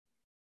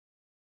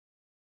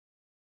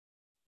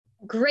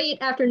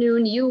Great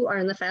afternoon. You are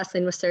in the Fast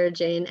Lane with Sarah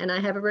Jane, and I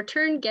have a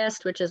return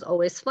guest, which is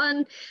always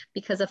fun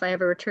because if I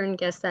have a return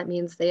guest, that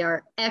means they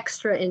are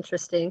extra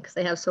interesting because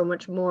they have so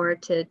much more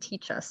to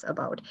teach us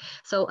about.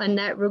 So,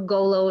 Annette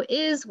Rugolo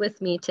is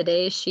with me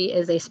today. She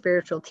is a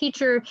spiritual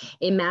teacher,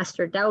 a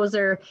master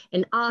dowser,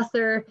 an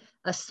author,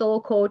 a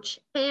soul coach,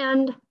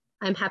 and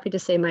I'm happy to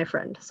say my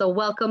friend. So,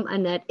 welcome,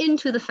 Annette,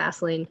 into the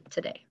Fast Lane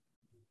today.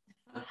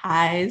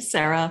 Hi,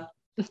 Sarah.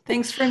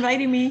 Thanks for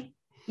inviting me.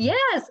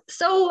 Yes.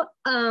 So,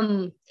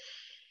 today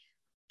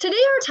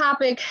our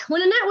topic,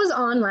 when Annette was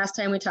on last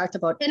time, we talked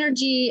about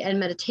energy and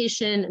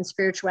meditation and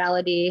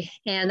spirituality,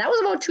 and that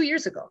was about 2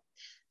 years ago.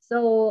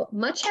 So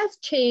much has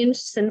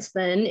changed since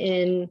then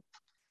in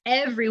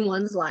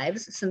everyone's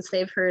lives since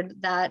they've heard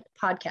that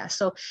podcast.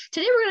 So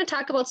today we're going to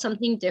talk about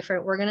something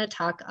different. We're going to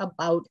talk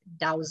about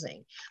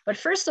dowsing. But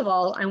first of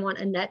all, I want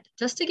Annette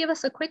just to give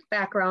us a quick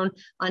background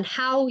on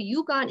how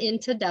you got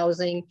into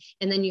dowsing,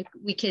 and then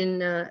we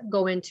can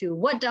go into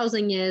what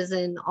dowsing is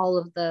and all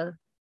of the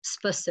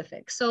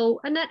specifics.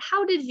 So Annette,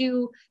 how did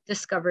you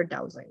discover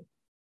dowsing?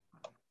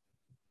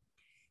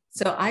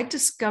 So I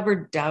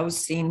discovered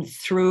dowsing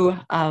through,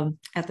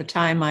 at the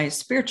time, my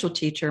spiritual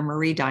teacher,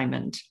 Marie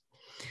Diamond.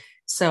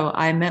 So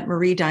I met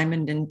Marie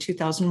Diamond in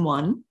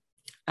 2001.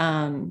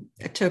 I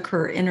took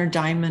her Inner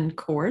Diamond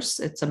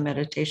course. It's a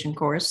meditation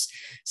course,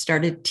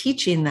 started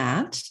teaching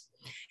that.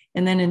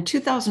 And then in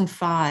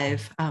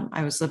 2005,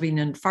 I was living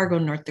in Fargo,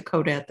 North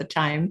Dakota at the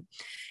time,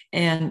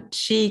 and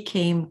she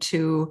came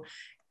to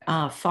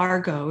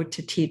Fargo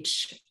to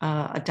teach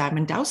a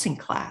diamond dowsing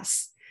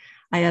class.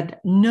 I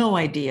had no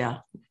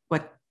idea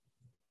what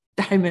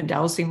diamond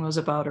dowsing was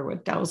about or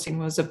what dowsing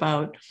was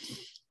about.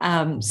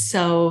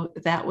 So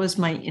that was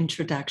my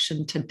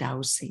introduction to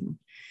dowsing.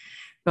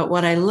 But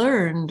what I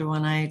learned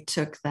when I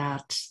took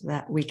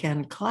that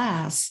weekend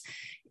class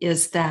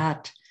is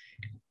that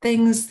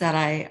things that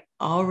I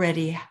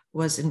already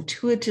was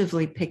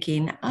intuitively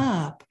picking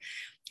up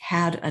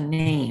had a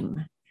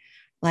name.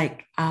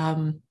 Like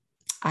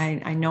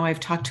I know I've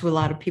talked to a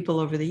lot of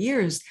people over the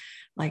years,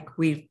 like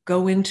we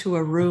go into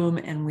a room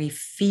and we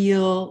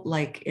feel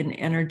like an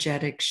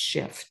energetic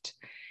shift.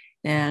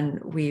 And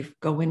we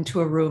go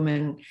into a room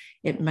and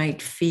it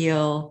might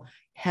feel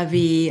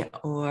heavy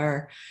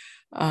or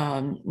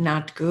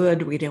not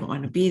good. We didn't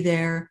want to be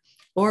there.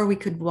 Or we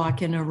could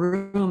walk in a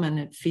room and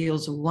it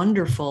feels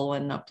wonderful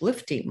and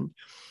uplifting.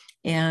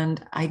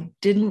 And I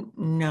didn't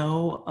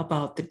know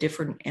about the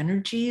different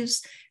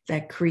energies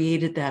that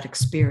created that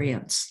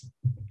experience.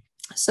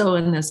 So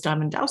in this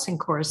diamond dowsing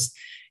course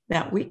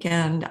that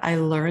weekend, I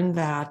learned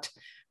that,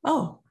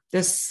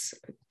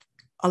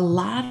 a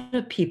lot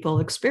of people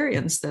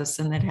experience this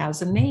and it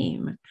has a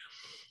name.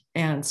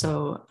 And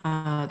so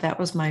that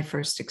was my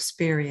first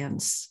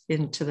experience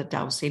into the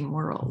dowsing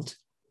world.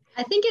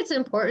 I think it's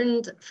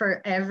important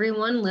for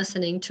everyone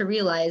listening to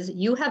realize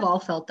you have all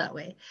felt that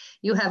way.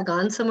 You have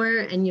gone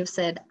somewhere and you've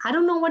said, I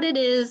don't know what it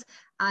is.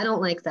 I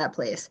don't like that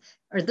place.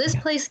 Or this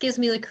place gives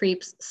me the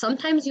creeps.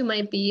 Sometimes you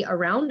might be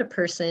around a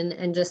person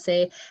and just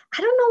say,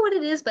 I don't know what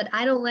it is, but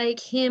I don't like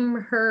him,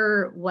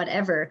 her,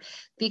 whatever,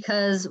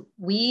 because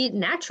we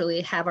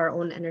naturally have our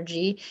own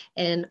energy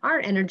and our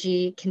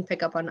energy can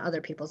pick up on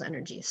other people's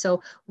energy.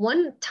 So,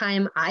 one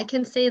time I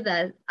can say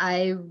that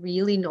I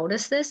really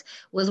noticed this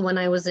was when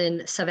I was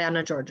in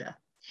Savannah, Georgia.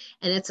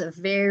 And it's a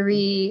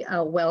very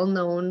well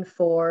known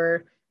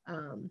for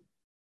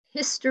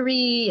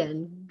history,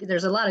 and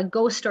there's a lot of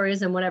ghost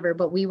stories and whatever,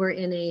 but we were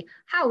in a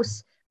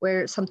house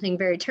where something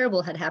very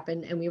terrible had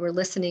happened and we were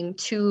listening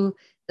to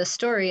the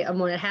story of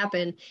what had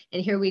happened.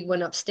 And here we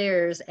went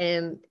upstairs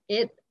and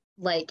it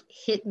like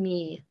hit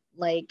me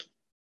like,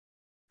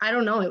 I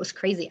don't know, it was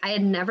crazy. I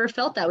had never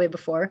felt that way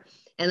before.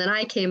 And then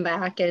I came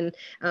back and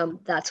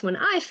that's when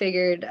I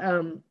figured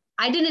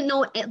I didn't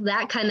know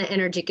that kind of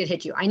energy could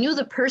hit you. I knew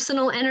the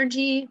personal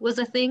energy was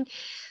a thing.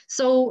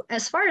 So,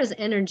 as far as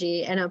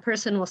energy, and a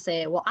person will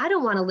say, well, I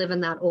don't want to live in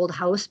that old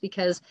house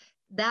because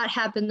that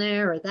happened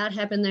there or that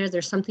happened there.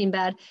 There's something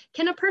bad.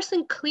 Can a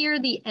person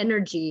clear the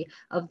energy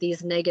of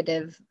these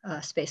negative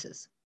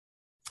spaces?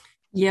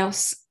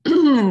 Yes.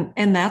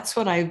 And that's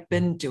what I've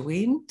been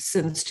doing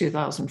since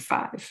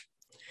 2005.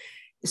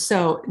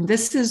 So,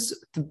 this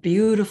is the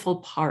beautiful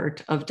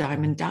part of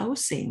diamond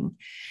dowsing.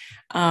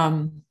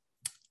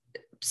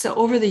 So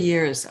over the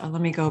years,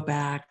 let me go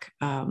back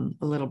a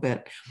little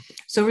bit.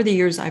 So over the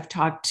years, I've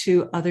talked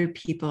to other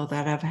people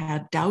that have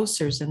had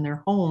dowsers in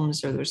their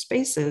homes or their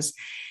spaces,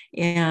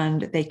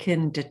 and they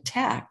can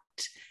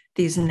detect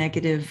these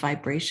negative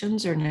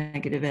vibrations or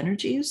negative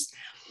energies.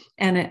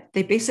 And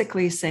they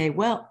basically say,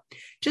 well,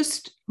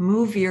 just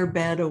move your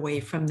bed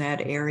away from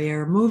that area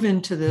or move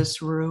into this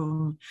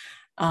room.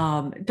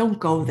 Don't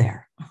go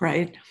there,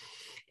 right?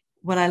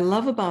 What I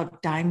love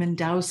about diamond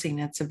dowsing,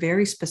 it's a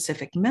very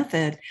specific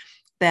method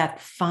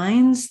that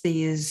finds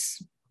these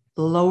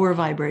lower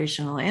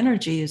vibrational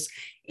energies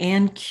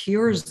and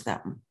cures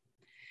them.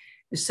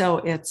 So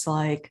it's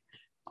like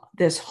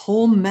this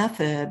whole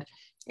method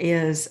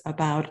is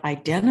about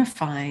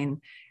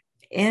identifying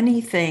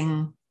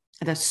anything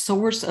the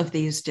source of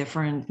these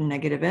different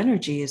negative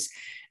energies,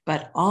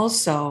 but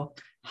also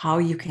how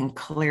you can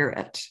clear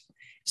it.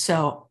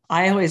 So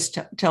I always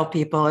tell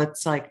people,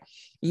 it's like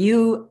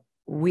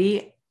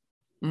we,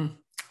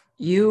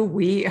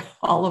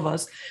 all of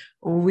us,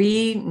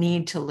 we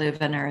need to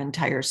live in our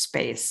entire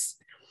space.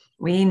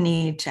 We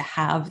need to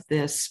have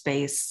this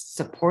space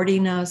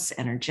supporting us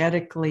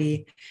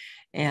energetically.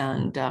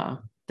 And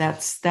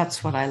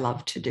that's what I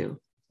love to do.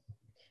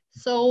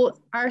 So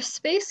our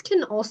space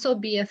can also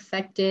be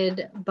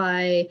affected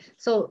by,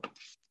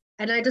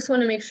 and I just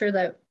want to make sure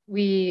that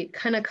we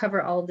kind of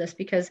cover all of this,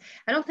 because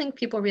I don't think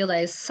people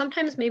realize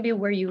sometimes maybe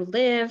where you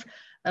live,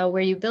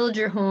 where you build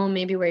your home,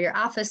 maybe where your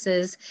office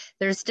is,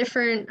 there's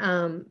different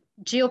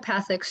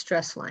geopathic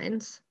stress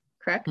lines,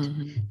 correct?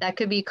 Mm-hmm. That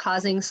could be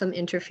causing some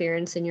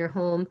interference in your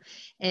home.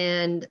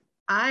 And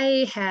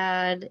I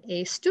had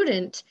a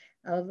student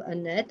of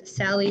Annette,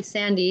 Sally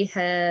Sandy,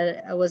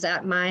 was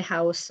at my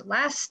house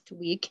last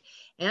week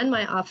and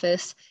my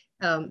office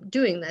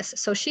doing this.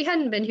 So she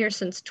hadn't been here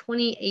since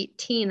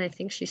 2018. I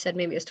think she said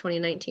maybe it was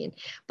 2019,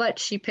 but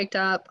she picked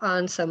up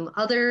on some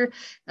other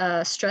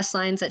stress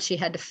lines that she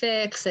had to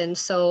fix. And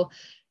so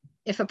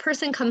if a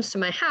person comes to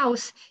my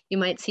house, you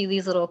might see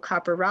these little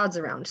copper rods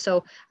around.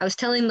 So I was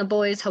telling the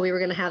boys how we were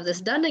going to have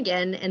this done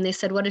again. And they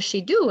said, what does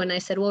she do? And I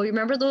said, well,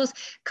 remember those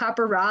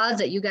copper rods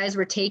that you guys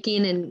were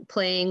taking and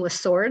playing with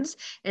swords?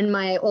 And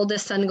my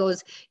oldest son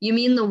goes, you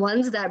mean the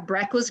ones that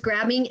Breck was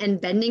grabbing and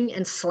bending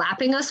and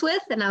slapping us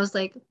with? And I was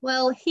like,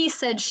 well, he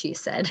said, she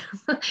said.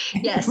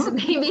 Yes,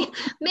 maybe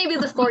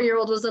the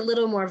 4-year-old was a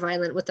little more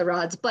violent with the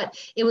rods, but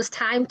it was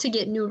time to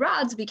get new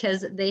rods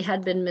because they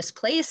had been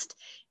misplaced.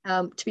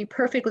 To be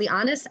perfectly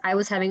honest, I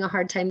was having a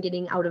hard time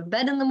getting out of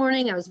bed in the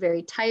morning. I was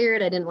very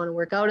tired. I didn't want to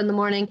work out in the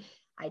morning.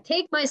 I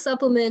take my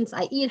supplements,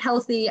 I eat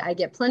healthy, I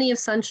get plenty of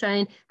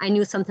sunshine. I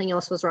knew something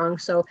else was wrong.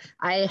 So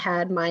I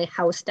had my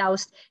house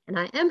doused, and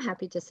I am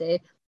happy to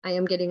say I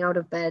am getting out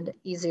of bed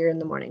easier in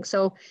the morning.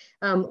 So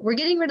we're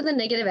getting rid of the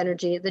negative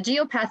energy. The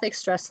geopathic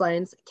stress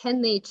lines,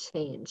 can they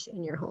change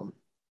in your home?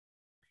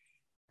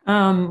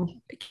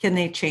 Can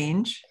they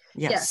change?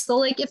 Yes. So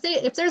like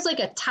if there's like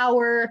a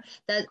tower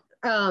that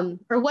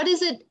or what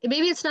is it?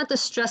 Maybe it's not the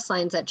stress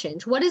lines that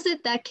change. What is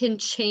it that can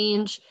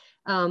change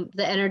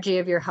the energy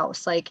of your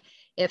house? Like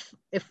if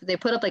they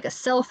put up like a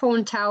cell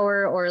phone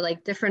tower or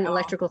like different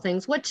electrical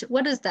things,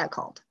 what is that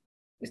called?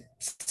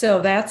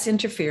 So that's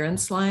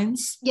interference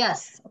lines.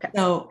 Yes. Okay.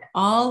 So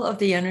all of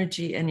the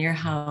energy in your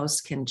house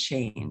can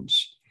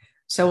change.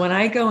 So when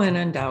I go in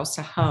and douse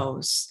a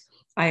house,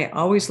 I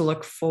always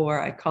look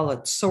for, I call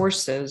it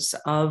sources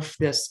of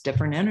this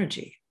different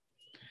energy.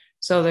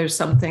 So there's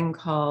something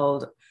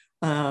called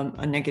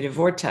a negative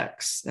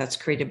vortex that's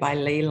created by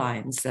ley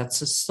lines. That's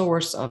the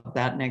source of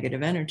that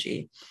negative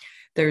energy.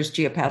 There's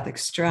geopathic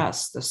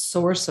stress. The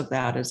source of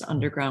that is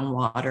underground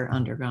water,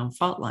 underground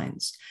fault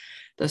lines.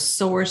 The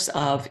source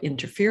of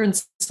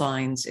interference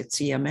lines, it's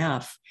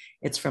EMF.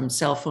 It's from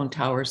cell phone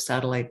towers,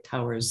 satellite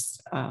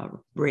towers,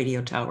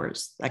 radio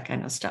towers, that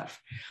kind of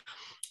stuff.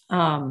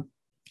 And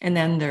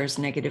then there's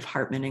negative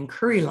Hartman and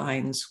Curry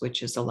lines,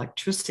 which is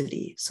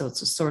electricity. So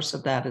it's a source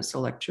of that is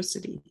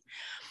electricity.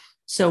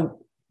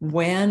 So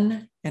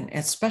when, and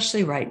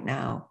especially right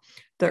now,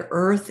 the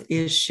earth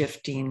is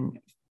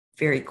shifting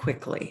very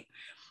quickly.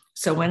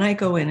 So when I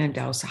go in and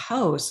douse a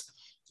house,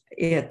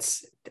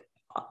 it's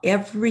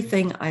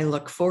everything I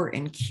look for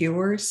in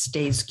cure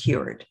stays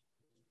cured.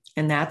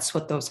 And that's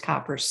what those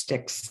copper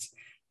sticks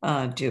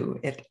do.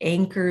 It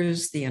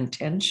anchors the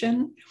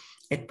intention.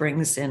 It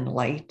brings in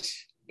light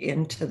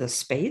into the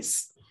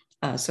space.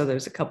 So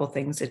there's a couple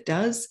things it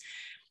does.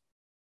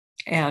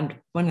 And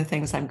one of the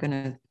things I'm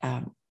going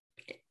to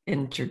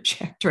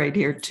interject right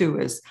here too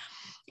is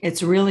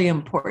it's really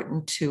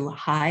important to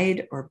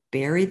hide or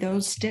bury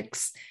those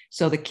sticks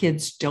so the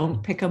kids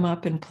don't pick them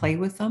up and play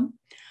with them,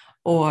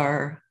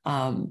 or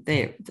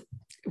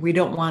we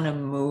don't want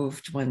them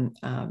moved when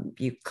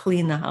you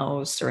clean the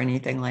house or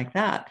anything like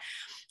that.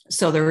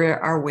 So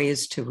there are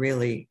ways to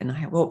really, and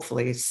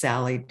hopefully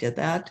Sally did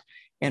that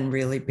and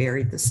really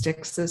buried the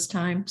sticks this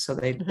time so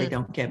they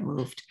don't get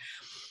moved.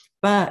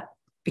 But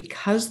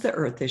because the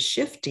earth is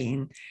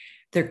shifting,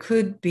 there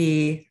could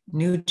be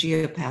new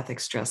geopathic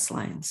stress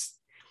lines.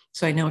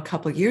 So I know a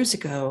couple of years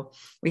ago,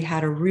 we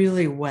had a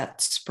really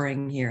wet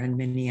spring here in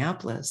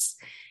Minneapolis.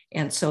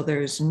 And so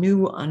there's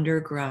new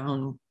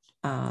underground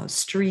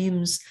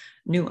streams,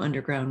 new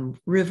underground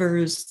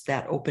rivers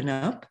that open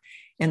up,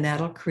 and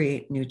that'll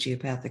create new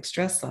geopathic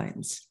stress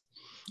lines.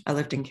 I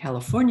lived in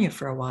California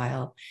for a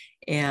while,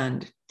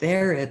 and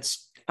there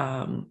it's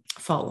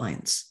fault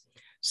lines.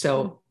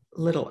 So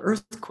little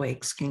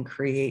earthquakes can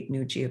create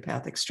new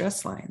geopathic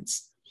stress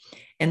lines.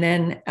 And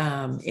then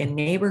in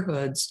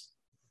neighborhoods,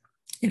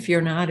 if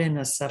you're not in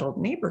a settled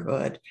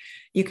neighborhood,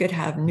 you could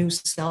have new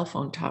cell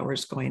phone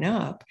towers going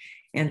up,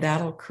 and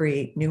that'll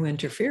create new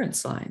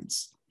interference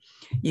lines.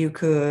 You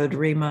could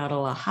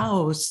remodel a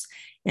house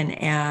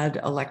and add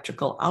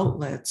electrical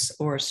outlets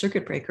or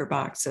circuit breaker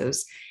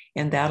boxes,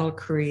 and that'll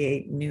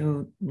create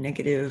new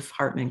negative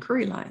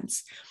Hartman-Curry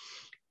lines.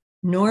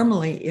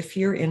 Normally, if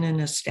you're in an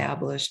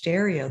established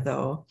area,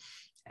 though,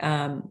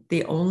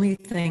 the only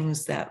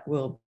things that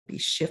will be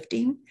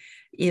shifting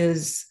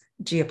is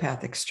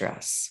geopathic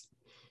stress.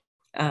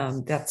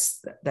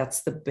 That's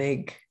the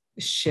big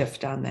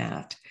shift on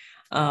that.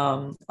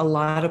 A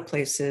lot of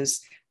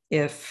places,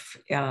 if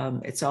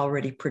it's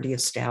already pretty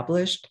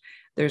established,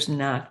 there's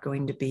not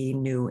going to be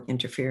new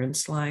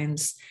interference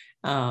lines.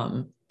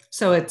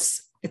 So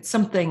it's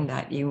something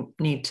that you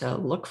need to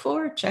look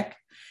for, check.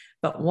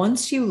 But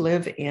once you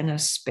live in a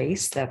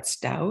space that's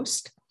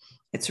doused,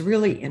 it's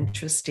really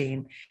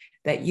interesting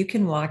that you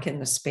can walk in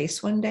the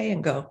space one day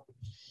and go,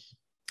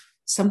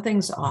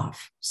 something's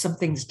off,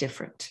 something's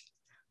different.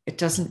 It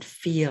doesn't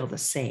feel the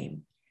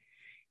same.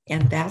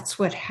 And that's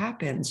what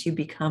happens. You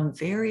become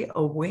very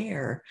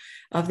aware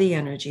of the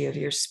energy of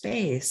your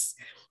space.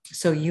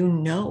 So you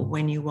know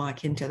when you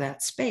walk into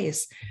that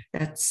space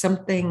that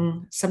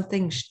something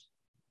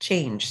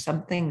changed,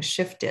 something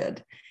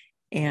shifted.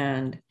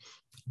 And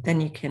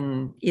then you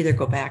can either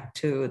go back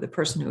to the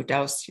person who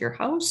doused your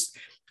house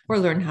or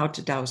learn how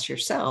to douse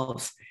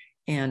yourself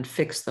and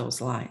fix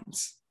those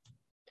lines.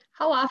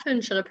 How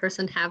often should a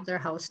person have their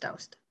house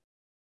doused?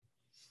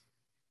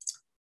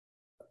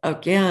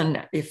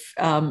 Again, if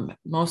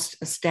most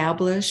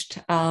established,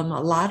 a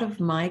lot of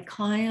my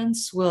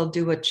clients will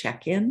do a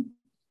check-in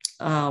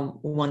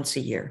once a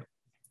year.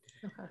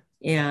 Okay.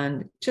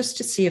 And just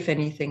to see if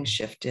anything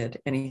shifted,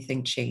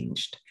 anything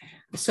changed.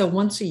 So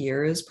once a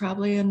year is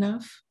probably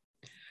enough.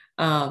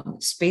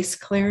 Space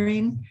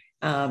clearing,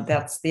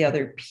 that's the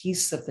other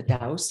piece of the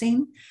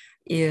dowsing,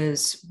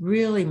 is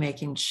really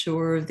making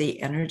sure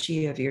the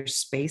energy of your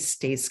space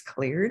stays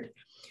cleared,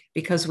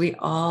 because we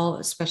all,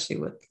 especially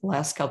with the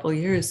last couple of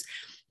years,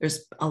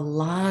 there's a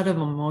lot of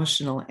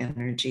emotional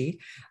energy,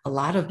 a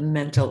lot of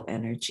mental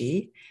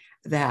energy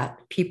that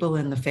people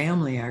in the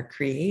family are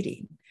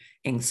creating.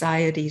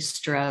 Anxiety,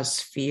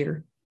 stress,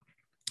 fear,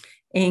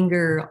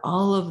 anger,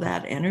 all of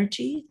that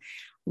energy.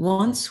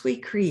 Once we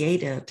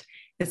create it,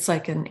 it's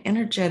like an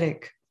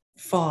energetic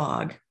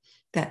fog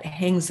that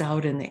hangs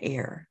out in the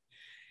air.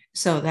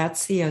 So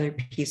that's the other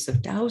piece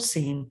of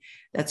dowsing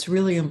that's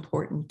really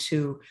important,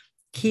 to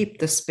keep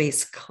the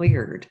space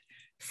cleared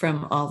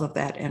from all of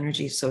that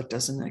energy so it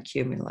doesn't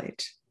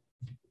accumulate.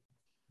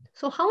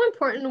 So how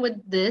important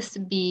would this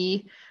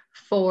be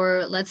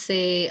for, let's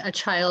say, a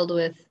child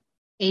with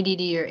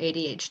ADD or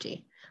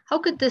ADHD? How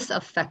could this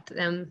affect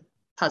them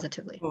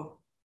positively? Oh,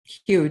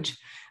 huge.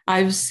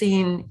 I've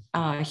seen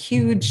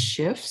huge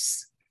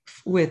shifts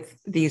with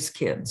these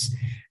kids.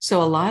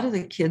 So a lot of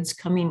the kids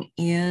coming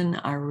in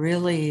are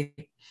really,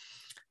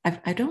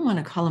 I don't want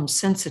to call them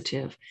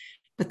sensitive,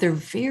 but they're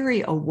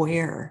very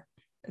aware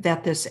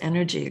that this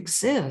energy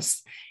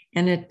exists,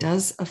 and it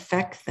does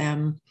affect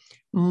them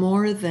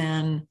more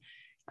than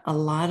a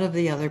lot of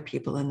the other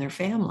people in their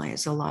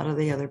families, a lot of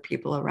the other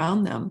people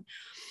around them.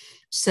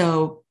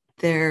 So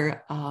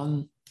they're,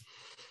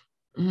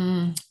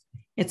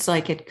 it's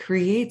like it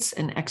creates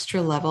an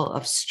extra level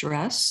of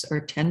stress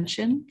or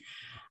tension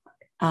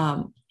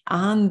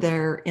in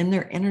their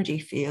energy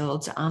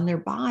fields, on their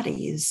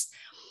bodies.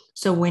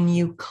 So when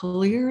you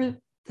clear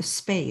the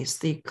space,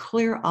 they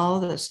clear all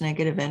this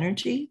negative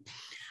energy.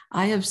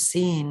 I have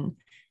seen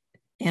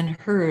and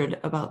heard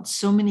about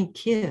so many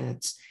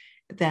kids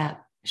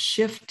that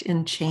shift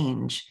and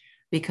change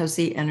because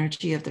the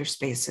energy of their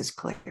space is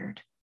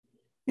cleared.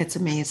 It's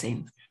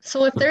amazing.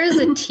 So if there is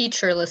a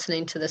teacher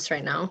listening to this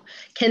right now,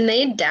 can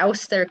they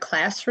douse their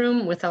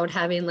classroom without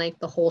having like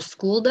the whole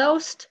school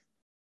doused?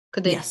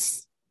 Could they?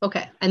 Yes.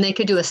 Okay. And they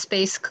could do a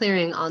space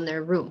clearing on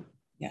their room.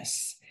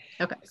 Yes.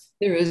 Okay.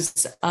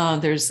 There's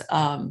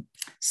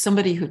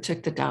somebody who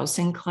took the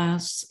dowsing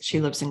class.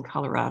 She lives in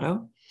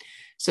Colorado.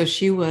 So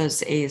she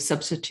was a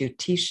substitute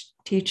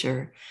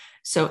teacher.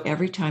 So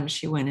every time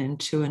she went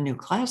into a new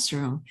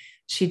classroom,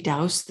 she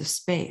doused the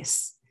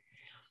space.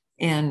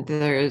 And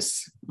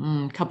there's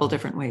a couple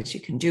different ways you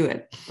can do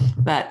it.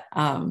 But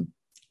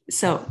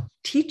so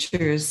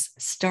teachers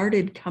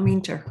started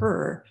coming to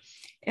her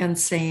and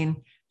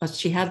saying, well,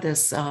 she had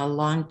this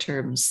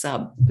long-term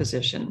sub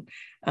position.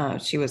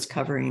 She was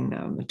covering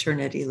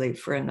maternity leave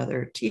for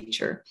another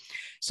teacher.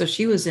 So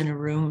she was in a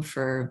room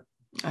for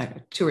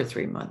 2 or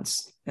 3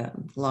 months,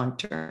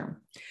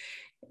 long-term.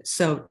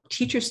 So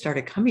teachers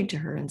started coming to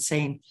her and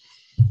saying,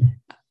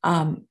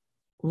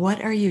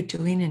 what are you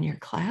doing in your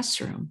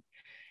classroom?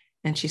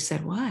 And she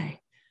said,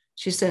 why?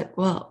 She said,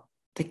 well,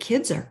 the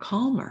kids are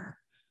calmer.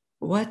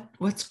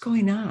 What's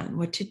going on?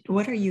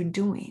 What are you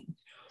doing?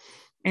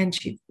 And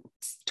she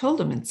told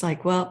them, it's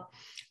like, well,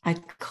 I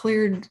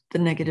cleared the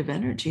negative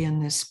energy in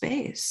this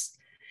space.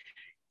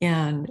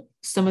 And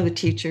some of the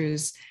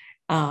teachers,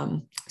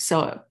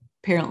 so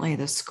apparently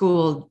the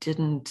school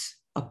didn't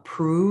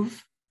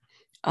approve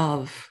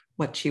of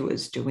what she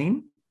was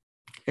doing.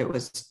 It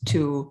was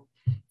too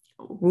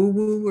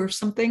woo-woo or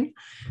something.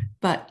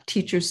 But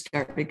teachers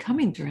started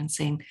coming to her and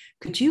saying,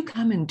 could you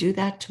come and do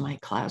that to my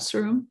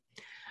classroom?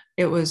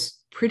 It was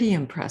pretty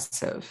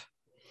impressive.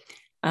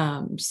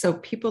 So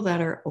people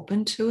that are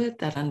open to it,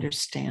 that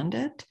understand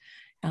it,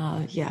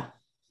 yeah,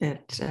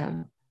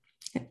 and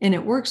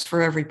it works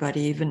for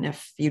everybody, even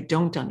if you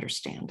don't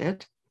understand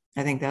it.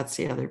 I think that's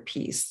the other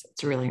piece.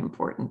 It's really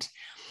important.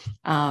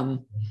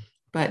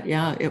 But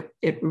yeah,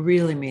 it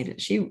really made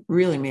it. She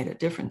really made a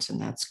difference in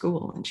that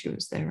school when she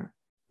was there.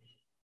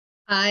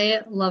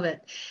 I love it.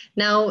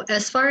 Now,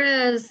 as far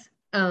as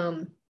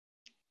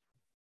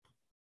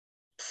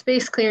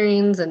space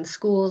clearings and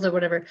schools or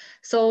whatever,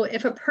 so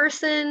if a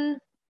person,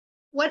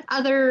 what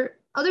other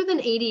than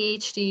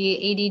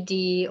ADHD,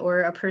 ADD,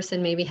 or a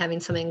person maybe having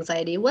some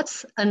anxiety,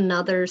 what's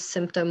another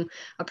symptom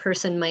a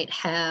person might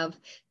have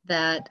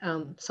that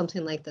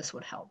something like this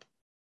would help?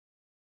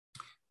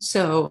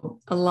 So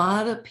a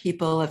lot of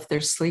people, if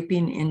they're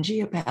sleeping in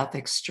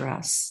geopathic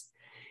stress,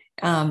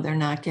 they're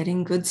not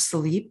getting good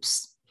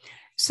sleeps.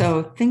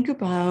 So think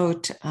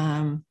about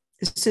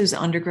this is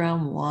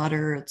underground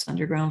water, it's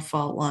underground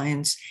fault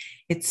lines.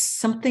 It's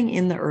something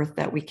in the earth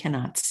that we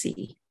cannot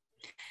see.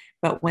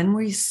 But when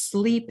we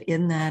sleep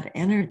in that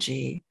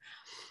energy,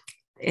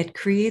 it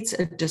creates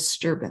a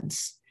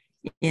disturbance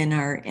in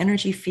our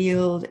energy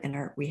field,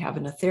 and we have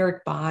an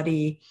etheric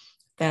body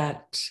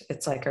that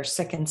it's like our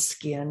second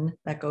skin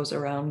that goes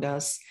around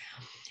us.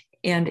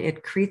 And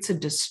it creates a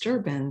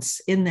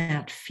disturbance in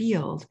that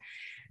field.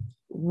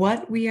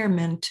 What we are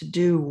meant to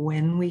do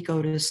when we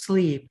go to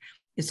sleep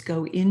is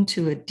go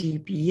into a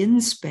deep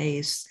yin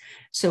space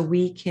so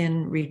we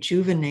can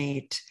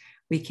rejuvenate,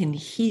 we can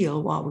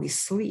heal while we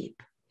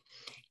sleep.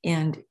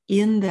 And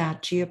in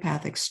that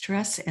geopathic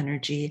stress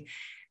energy,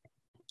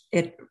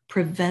 it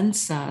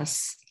prevents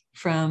us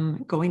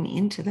from going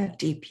into that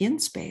deep yin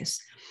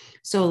space.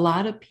 So a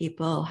lot of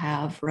people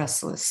have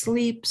restless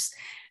sleeps.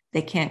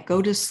 They can't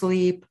go to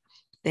sleep.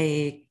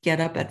 They get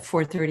up at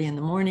 4:30 in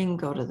the morning,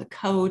 go to the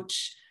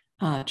couch,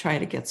 try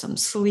to get some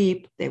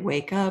sleep. They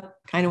wake up,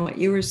 kind of what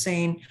you were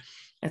saying.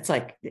 It's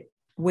like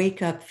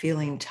wake up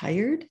feeling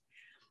tired.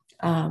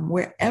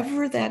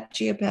 Wherever that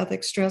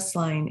geopathic stress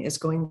line is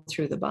going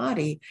through the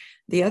body,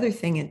 the other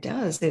thing it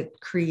does, it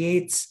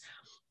creates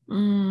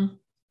an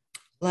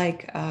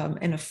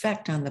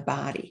effect on the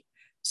body.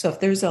 So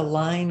if there's a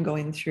line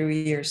going through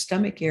your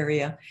stomach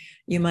area,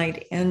 you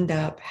might end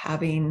up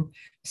having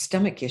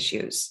stomach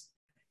issues.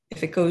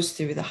 If it goes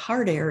through the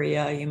heart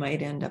area, you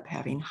might end up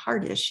having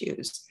heart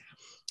issues.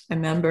 I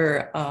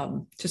remember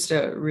just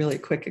a really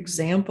quick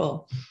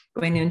example,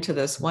 going into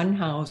this one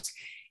house,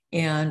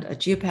 and a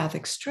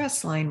geopathic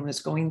stress line was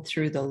going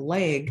through the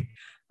leg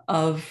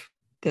of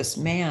this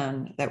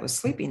man that was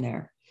sleeping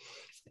there.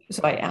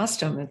 So I asked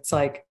him, it's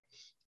like,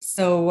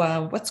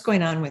 so what's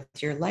going on with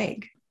your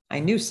leg? I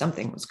knew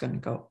something was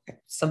going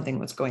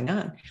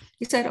on.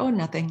 He said, oh,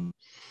 nothing.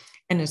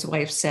 And his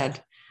wife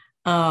said,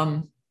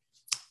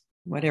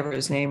 whatever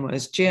his name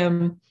was,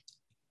 Jim,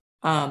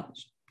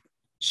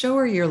 show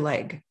her your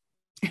leg.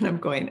 And I'm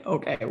going,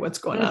 okay, what's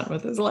going on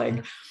with his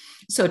leg?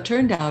 So it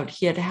turned out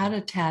he had had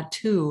a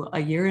tattoo a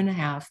year and a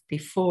half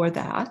before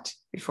that,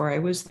 before I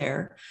was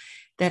there.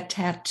 That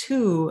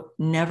tattoo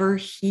never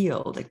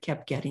healed. It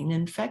kept getting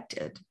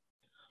infected.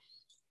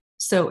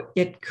 So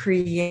it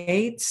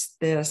creates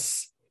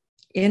this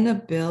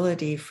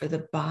inability for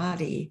the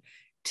body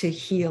to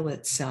heal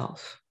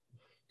itself.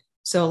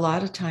 So a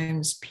lot of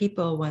times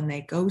people, when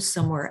they go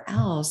somewhere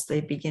else,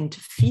 they begin to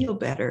feel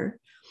better.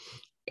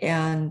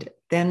 And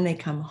then they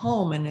come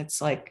home and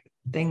it's like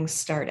things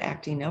start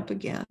acting up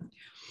again.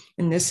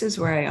 And this is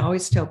where I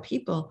always tell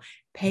people,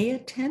 pay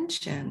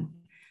attention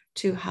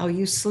to how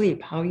you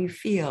sleep, how you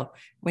feel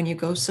when you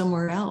go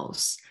somewhere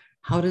else.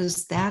 How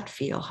does that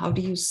feel? How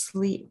do you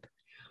sleep?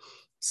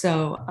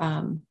 So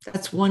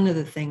that's one of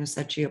the things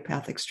that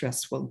geopathic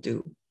stress will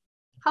do.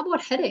 How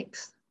about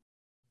headaches?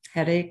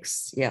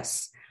 Headaches,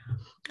 yes.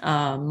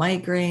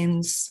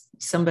 Migraines.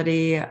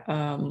 Somebody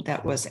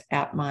that was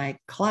at my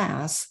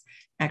class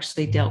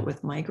actually dealt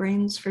with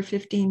migraines for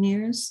 15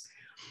 years.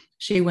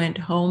 She went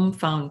home,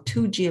 found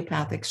 2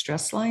 geopathic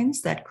stress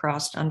lines that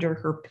crossed under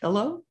her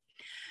pillow.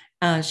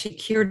 She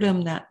cured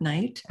them that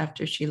night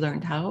after she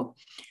learned how.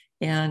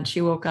 And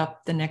she woke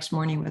up the next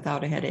morning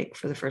without a headache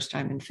for the first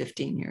time in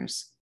 15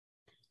 years.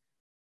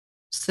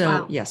 So,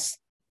 wow. Yes.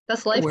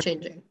 That's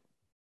life-changing.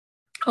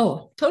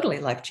 Oh, totally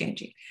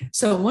life-changing.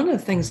 So one of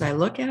the things I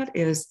look at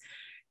is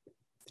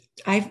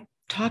I've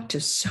talked to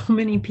so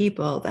many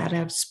people that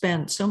have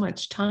spent so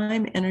much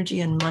time,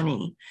 energy, and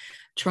money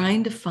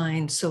trying to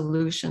find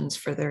solutions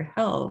for their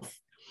health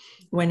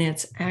when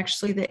it's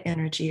actually the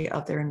energy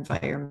of their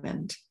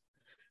environment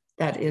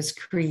that is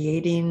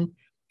creating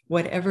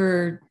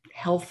whatever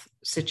health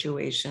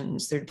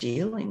situations they're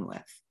dealing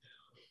with.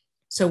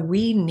 So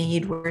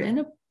we're in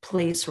a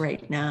place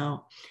right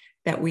now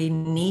that we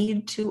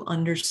need to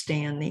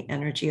understand the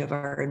energy of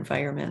our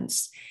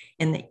environments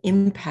and the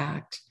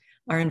impact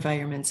our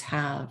environments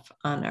have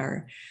on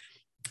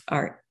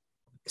our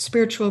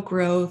spiritual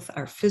growth,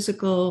 our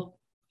physical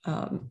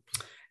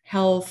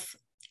health,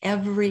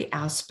 every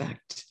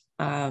aspect,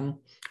 our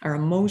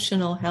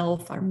emotional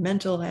health, our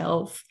mental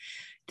health.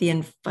 The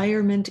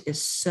environment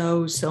is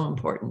so, so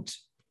important.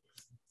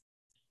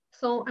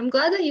 So I'm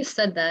glad that you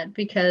said that,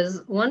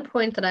 because one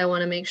point that I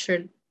want to make sure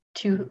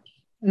to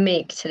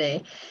make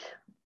today.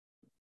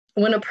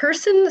 When a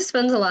person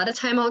spends a lot of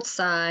time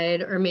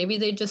outside, or maybe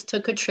they just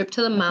took a trip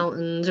to the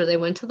mountains or they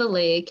went to the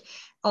lake,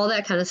 all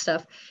that kind of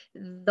stuff,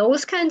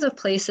 those kinds of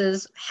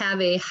places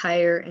have a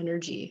higher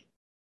energy.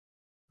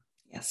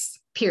 Yes.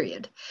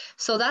 Period.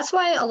 So that's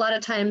why a lot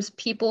of times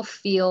people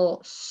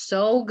feel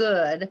so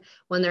good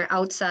when they're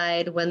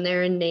outside, when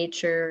they're in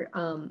nature.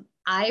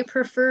 I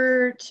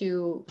prefer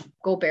to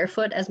go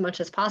barefoot as much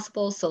as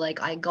possible. So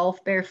like I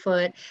golf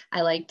barefoot.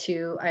 I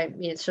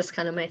mean, it's just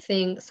kind of my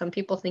thing. Some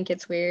people think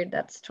it's weird.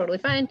 That's totally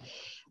fine.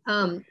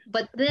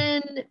 But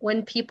then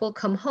when people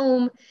come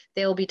home,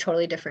 they'll be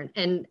totally different.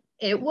 And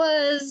it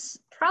was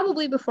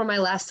probably before my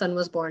last son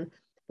was born.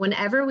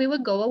 Whenever we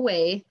would go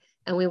away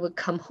and we would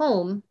come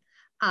home,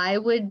 I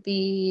would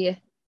be,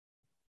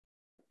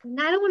 I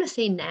don't want to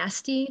say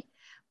nasty,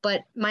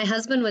 but my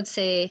husband would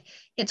say,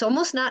 it's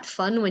almost not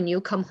fun when you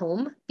come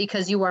home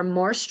because you are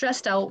more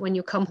stressed out when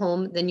you come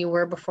home than you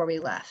were before we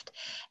left.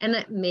 And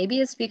that maybe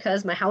it's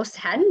because my house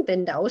hadn't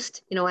been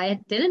doused. You know, I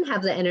didn't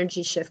have the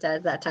energy shift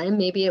at that time.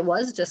 Maybe it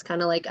was just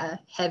kind of like a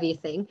heavy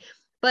thing.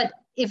 But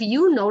if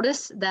you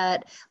notice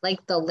that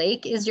like the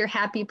lake is your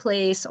happy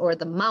place or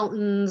the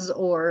mountains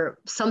or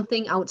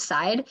something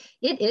outside,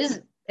 it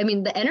is, I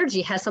mean, the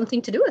energy has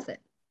something to do with it.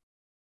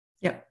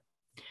 Yep.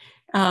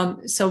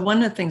 So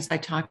one of the things I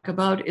talk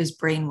about is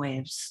brain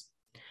waves.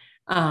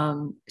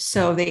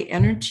 So the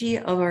energy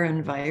of our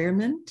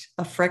environment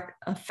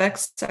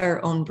affects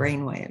our own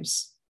brain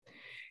waves.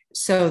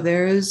 So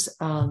there's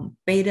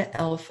beta,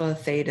 alpha,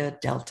 theta,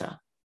 delta,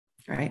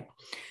 right?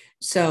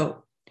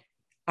 So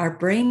our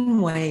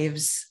brain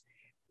waves,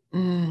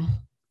 our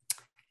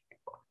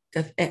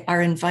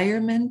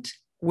environment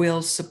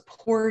will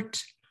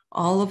support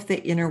all of the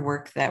inner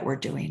work that we're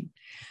doing.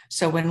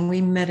 So when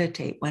we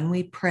meditate, when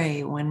we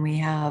pray, when we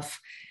have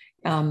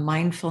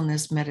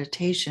mindfulness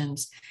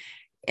meditations,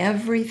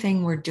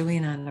 everything we're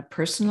doing on a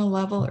personal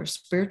level or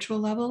spiritual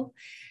level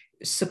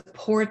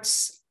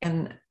supports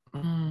and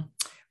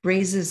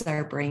raises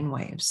our brain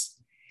waves.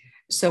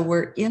 So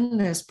we're in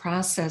this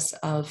process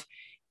of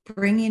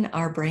bringing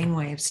our brain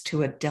waves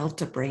to a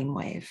delta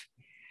brainwave.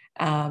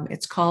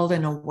 It's called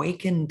an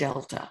awakened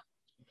delta,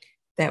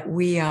 that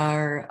we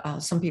are,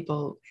 some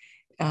people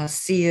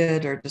see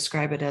it or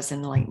describe it as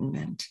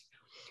enlightenment.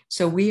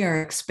 So we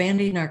are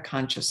expanding our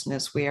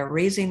consciousness, we are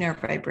raising our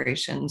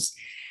vibrations.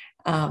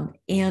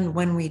 And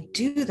when we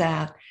do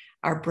that,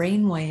 our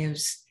brain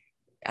waves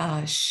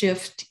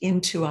shift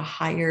into a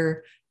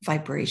higher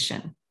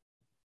vibration.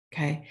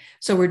 Okay.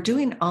 So we're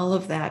doing all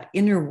of that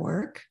inner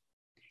work.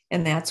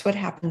 And that's what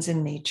happens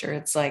in nature.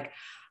 It's like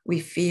we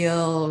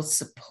feel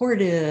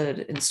supported,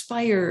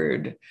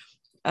 inspired,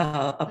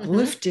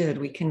 uplifted.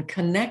 We can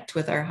connect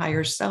with our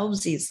higher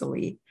selves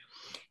easily.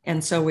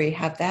 And so we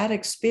have that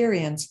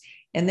experience.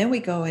 And then we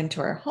go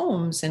into our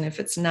homes. And if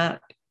it's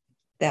not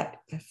that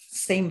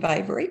same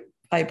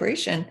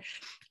vibration,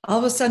 all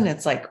of a sudden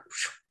it's like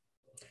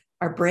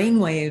our brain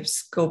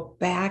waves go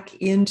back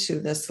into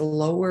this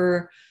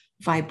lower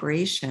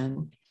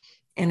vibration.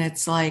 And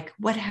it's like,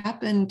 what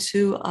happened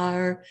to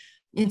our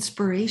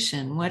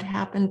inspiration? What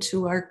happened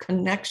to our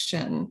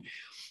connection?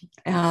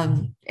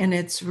 And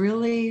it's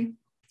really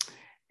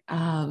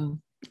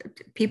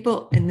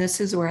people, and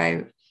this is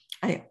where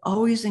I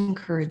always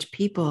encourage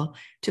people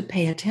to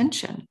pay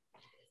attention.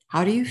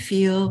 How do you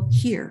feel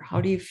here?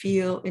 How do you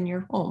feel in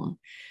your home?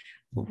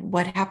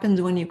 What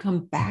happens when you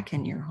come back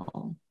in your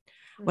home?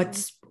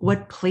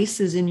 What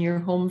places in your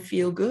home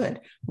feel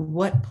good?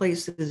 What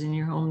places in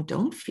your home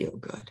don't feel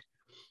good?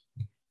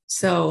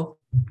 So,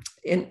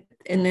 and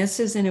this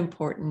is an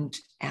important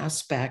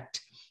aspect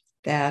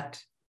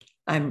that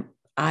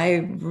I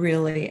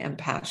really am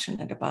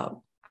passionate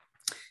about.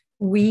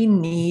 We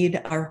need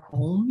our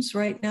homes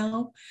right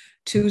now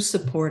to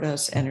support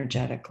us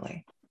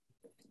energetically.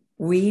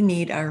 We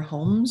need our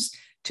homes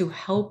to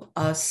help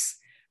us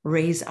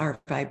raise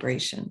our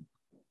vibration.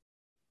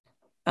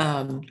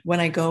 When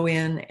I go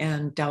in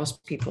and douse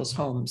people's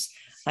homes,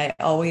 I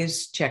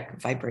always check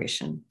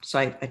vibration. So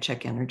I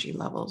check energy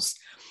levels.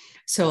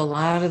 So a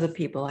lot of the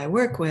people I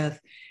work with,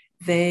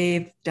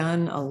 they've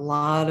done a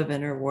lot of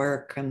inner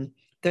work and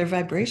their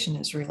vibration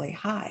is really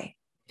high.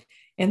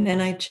 And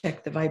then I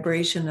check the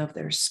vibration of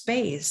their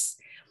space.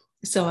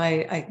 So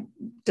I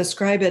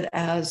describe it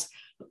as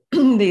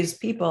these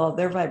people,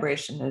 their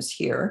vibration is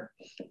here,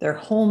 their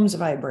home's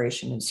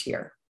vibration is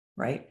here,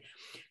 right?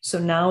 So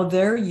now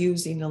they're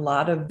using a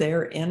lot of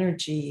their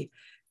energy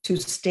to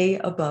stay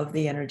above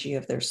the energy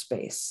of their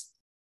space.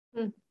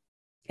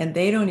 And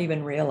they don't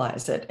even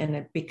realize it.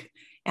 And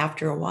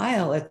after a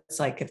while, it's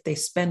like if they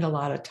spend a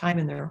lot of time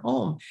in their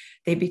home,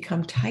 they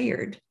become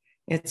tired.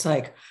 It's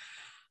like,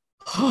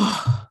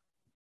 oh,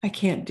 I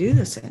can't do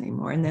this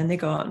anymore. And then they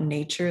go out in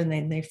nature and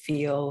then they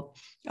feel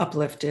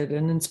uplifted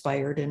and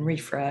inspired and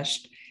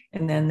refreshed.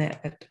 And then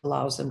that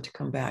allows them to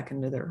come back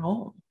into their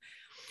home.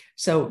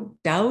 So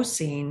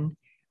dowsing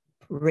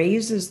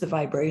raises the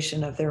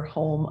vibration of their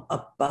home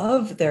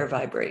above their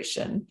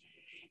vibration.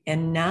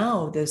 And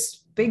now this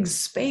big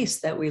space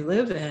that we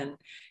live in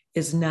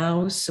is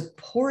now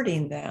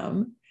supporting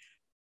them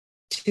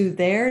to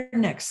their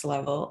next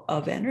level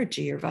of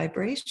energy or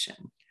vibration.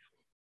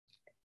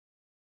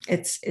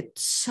 It's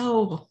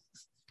so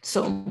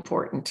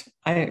important.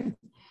 I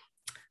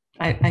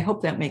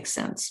hope that makes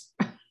sense.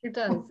 It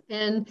does.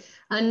 And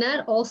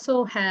Annette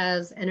also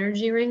has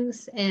energy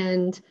rings.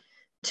 And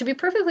to be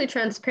perfectly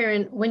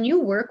transparent, when you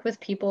work with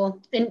people,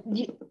 and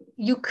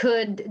you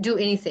could do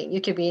anything.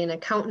 You could be an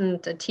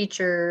accountant, a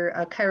teacher,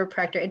 a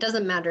chiropractor. It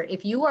doesn't matter.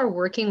 If you are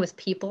working with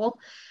people,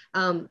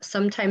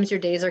 sometimes your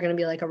days are going to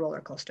be like a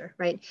roller coaster,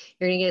 right?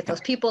 You're going to get those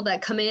people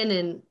that come in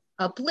and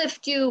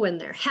uplift you and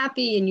they're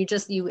happy and you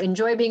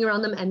enjoy being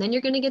around them. And then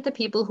you're going to get the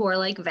people who are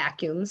like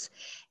vacuums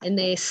and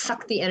they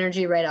suck the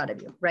energy right out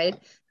of you, right?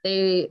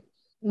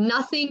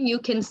 Nothing you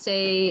can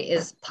say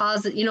is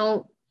positive. You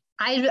know,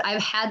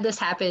 I've had this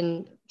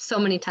happen so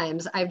many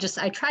times. I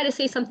try to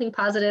say something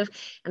positive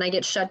and I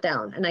get shut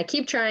down, and I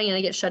keep trying and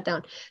I get shut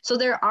down. So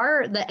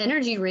the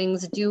energy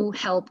rings do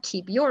help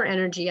keep your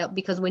energy up,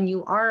 because when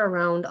you are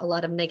around a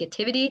lot of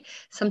negativity,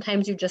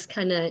 sometimes you just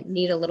kind of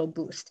need a little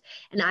boost.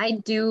 And I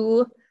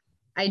do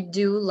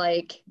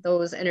like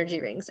those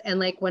energy rings. And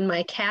like when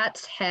my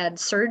cats had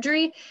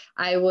surgery,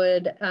 I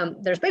would,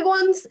 there's big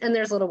ones and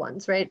there's little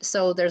ones, right?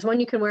 So there's one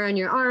you can wear on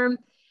your arm.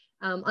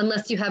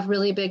 Unless you have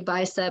really big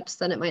biceps,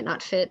 then it might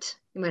not fit.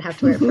 You might have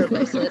to wear it for a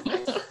bracelet.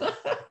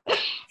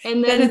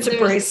 And then it's a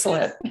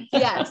bracelet.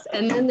 Yes.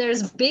 And then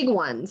there's big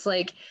ones,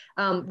 like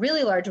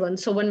really large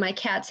ones. So when my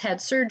cats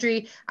had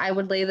surgery, I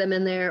would lay them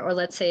in there. Or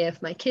let's say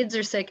if my kids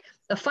are sick.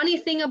 The funny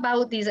thing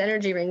about these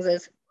energy rings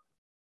is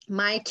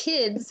my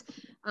kids,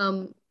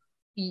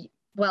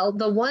 well,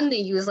 the one they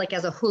use like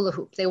as a hula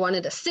hoop, they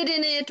wanted to sit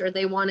in it or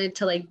they wanted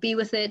to like be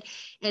with it.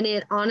 And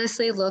it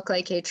honestly looked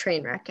like a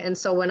train wreck. And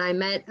so when I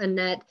met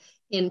Annette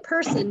in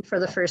person for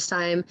the first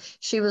time,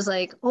 she was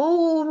like,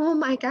 oh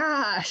my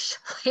gosh,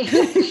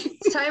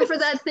 it's time for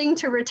that thing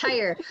to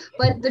retire.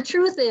 But the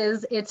truth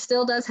is, it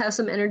still does have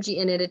some energy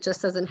in it. It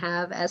just doesn't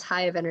have as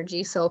high of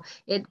energy. So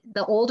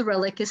the old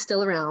relic is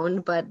still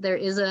around, but there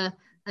is a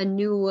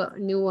new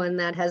one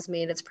that has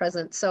made its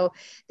presence. So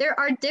there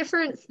are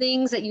different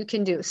things that you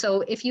can do.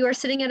 So if you are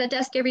sitting at a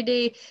desk every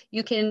day,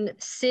 you can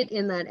sit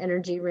in that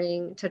energy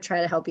ring to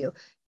try to help you.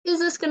 Is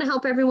this going to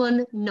help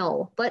everyone?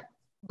 No, but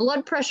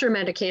blood pressure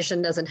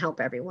medication doesn't help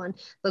everyone.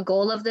 The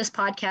goal of this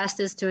podcast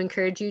is to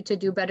encourage you to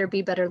do better,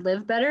 be better,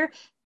 live better.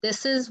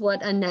 This is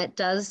what Annette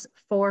does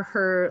for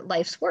her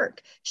life's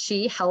work.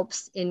 She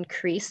helps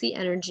increase the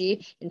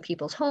energy in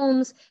people's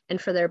homes and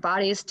for their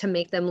bodies to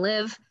make them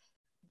live,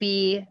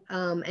 be,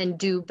 and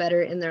do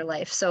better in their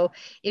life. So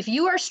if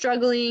you are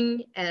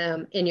struggling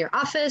in your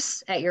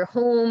office, at your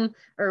home,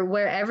 or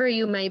wherever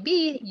you might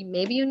be,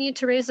 maybe you need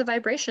to raise the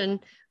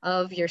vibration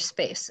of your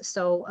space.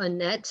 So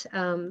Annette,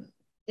 how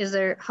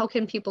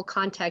can people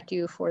contact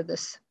you for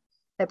this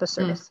type of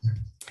service?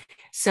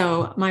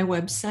 So my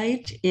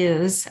website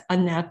is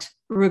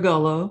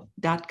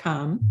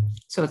AnnetteRugolo.com.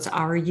 So it's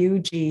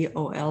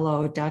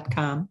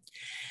RUGOLO.com.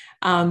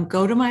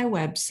 Go to my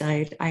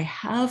website. I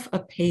have a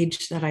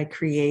page that I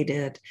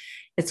created.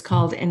 It's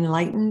called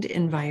Enlightened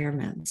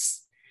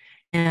Environments.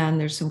 And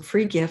there's some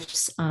free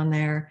gifts on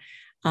there.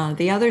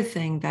 The other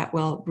thing that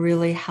will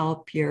really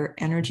help your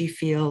energy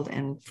field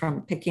and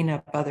from picking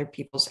up other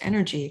people's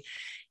energy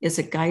is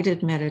a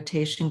guided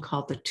meditation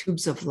called the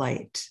Tubes of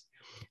Light.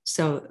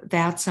 So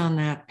that's on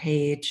that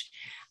page.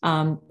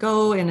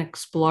 Go and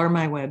explore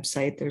my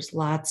website. There's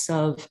lots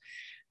of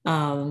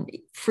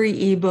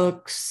free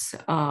ebooks,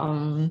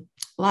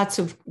 lots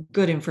of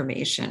good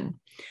information.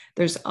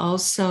 There's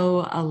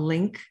also a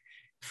link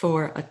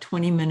for a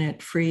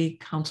 20-minute free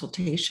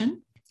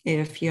consultation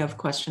if you have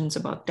questions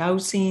about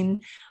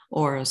dowsing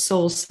or a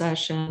soul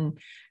session,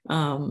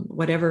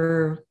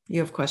 whatever you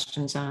have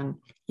questions on,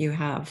 you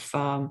have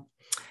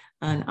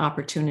an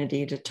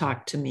opportunity to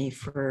talk to me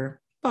for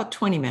about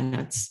 20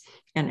 minutes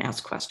and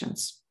ask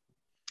questions.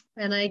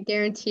 And I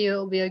guarantee you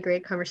it'll be a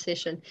great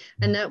conversation.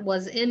 Annette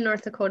was in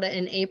North Dakota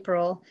in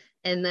April,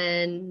 and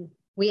then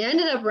we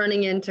ended up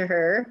running into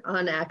her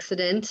on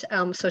accident.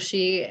 So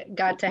she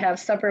got to have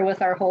supper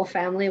with our whole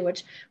family,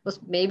 which was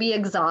maybe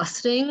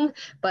exhausting,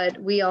 but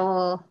we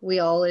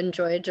all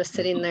enjoyed just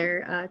sitting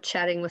there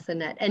chatting with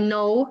Annette. And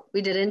no,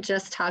 we didn't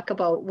just talk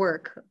about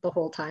work the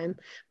whole time,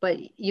 but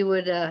you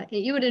would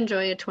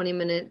enjoy a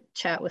 20-minute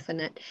chat with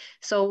Annette.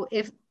 So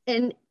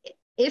even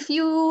if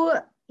you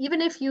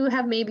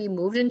have maybe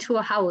moved into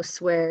a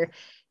house where,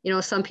 you know,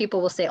 some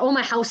people will say, oh,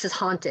 my house is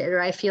haunted, or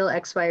I feel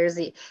X, Y, or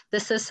Z.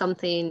 This is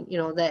something, you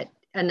know, that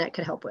Annette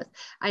could help with.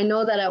 I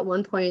know that at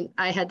one point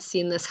I had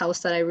seen this house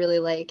that I really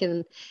like,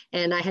 and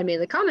I had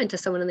made the comment to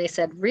someone and they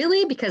said,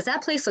 really? Because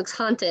that place looks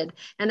haunted.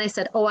 And I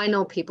said, oh, I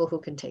know people who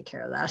can take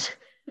care of that.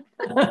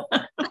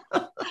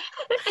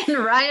 And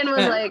Ryan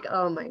was like,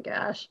 oh my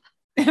gosh.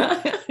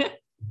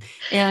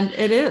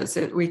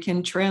 And we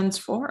can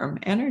transform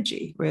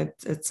energy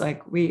it's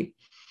like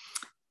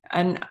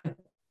and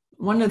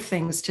one of the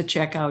things to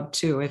check out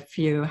too, if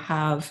you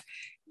have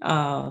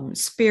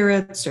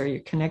spirits, or you're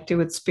connected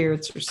with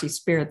spirits or see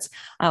spirits.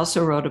 I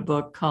also wrote a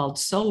book called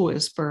Soul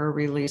Whisperer,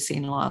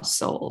 Releasing Lost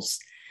Souls.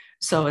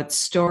 So it's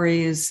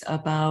stories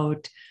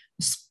about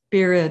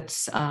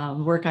spirits,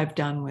 work I've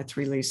done with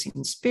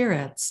releasing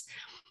spirits.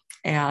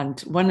 And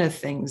one of the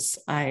things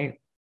I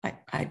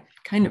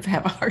kind of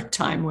have a hard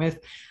time with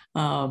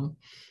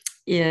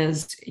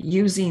is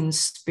using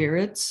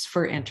spirits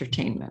for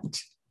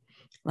entertainment.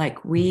 Like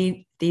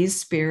these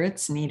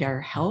spirits need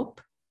our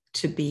help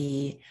to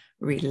be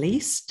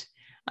released.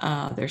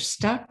 They're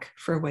stuck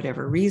for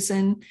whatever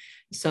reason.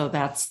 So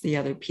that's the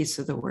other piece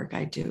of the work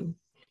I do.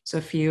 So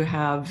if you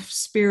have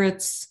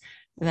spirits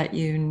that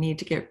you need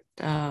to get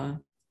to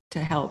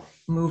help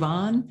move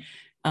on,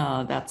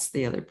 that's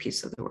the other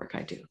piece of the work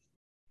I do.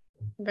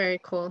 Very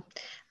cool.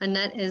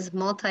 Annette is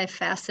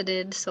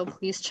multifaceted, so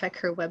please check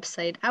her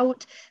website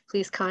out.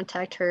 Please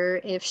contact her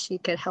if she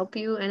could help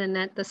you. And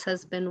Annette, this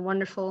has been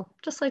wonderful,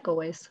 just like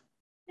always.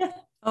 Yeah.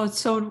 Oh, it's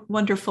so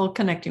wonderful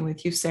connecting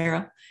with you,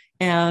 Sarah.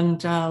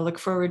 And look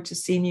forward to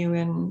seeing you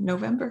in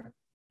November.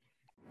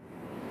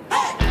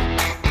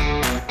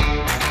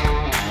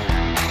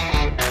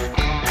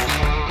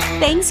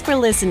 Thanks for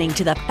listening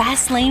to the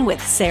Fast Lane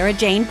with Sarah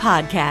Jane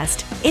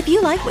podcast. If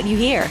you like what you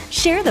hear,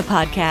 share the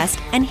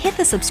podcast and hit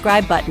the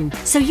subscribe button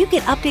so you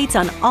get updates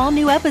on all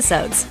new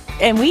episodes.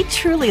 And we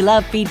truly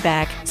love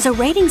feedback, so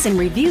ratings and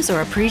reviews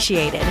are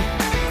appreciated.